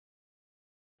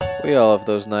We all have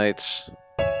those nights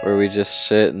where we just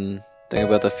sit and think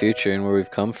about the future and where we've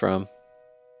come from.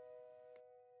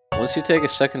 Once you take a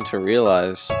second to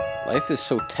realize, life is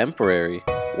so temporary.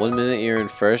 One minute you're in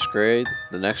first grade,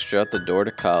 the next you're out the door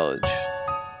to college.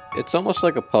 It's almost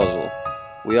like a puzzle.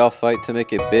 We all fight to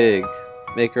make it big,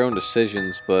 make our own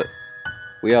decisions, but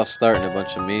we all start in a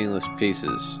bunch of meaningless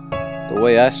pieces. The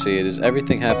way I see it is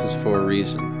everything happens for a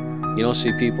reason. You don't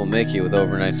see people make it with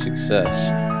overnight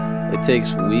success. It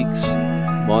takes weeks,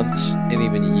 months, and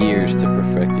even years to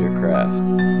perfect your craft.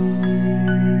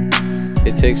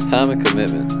 It takes time and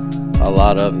commitment, a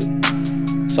lot of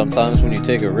it. Sometimes when you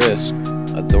take a risk,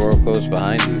 a door will close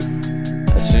behind you.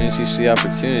 As soon as you see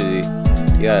opportunity,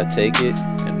 you gotta take it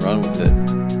and run with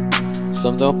it.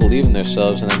 Some don't believe in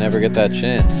themselves and they never get that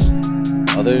chance.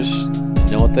 Others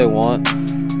know what they want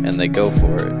and they go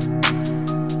for it.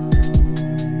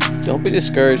 Don't be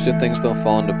discouraged if things don't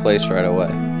fall into place right away.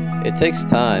 It takes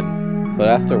time, but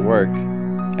after work,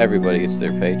 everybody gets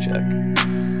their paycheck.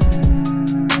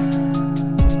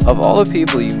 Of all the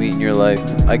people you meet in your life,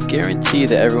 I guarantee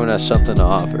that everyone has something to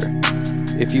offer.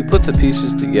 If you put the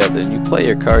pieces together and you play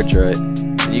your cards right,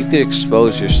 then you could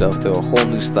expose yourself to a whole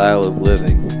new style of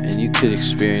living, and you could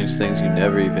experience things you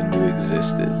never even knew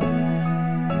existed.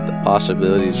 The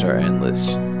possibilities are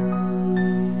endless.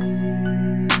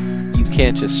 You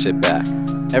can't just sit back.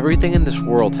 Everything in this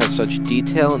world has such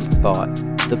detail and thought.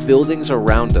 The buildings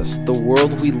around us, the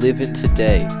world we live in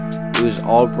today, it was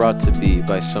all brought to be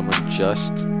by someone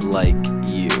just like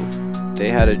you. They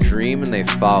had a dream and they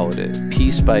followed it,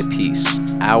 piece by piece,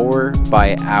 hour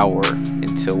by hour,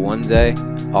 until one day,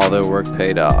 all their work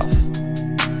paid off.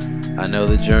 I know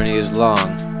the journey is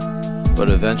long, but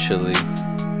eventually,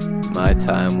 my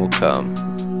time will come.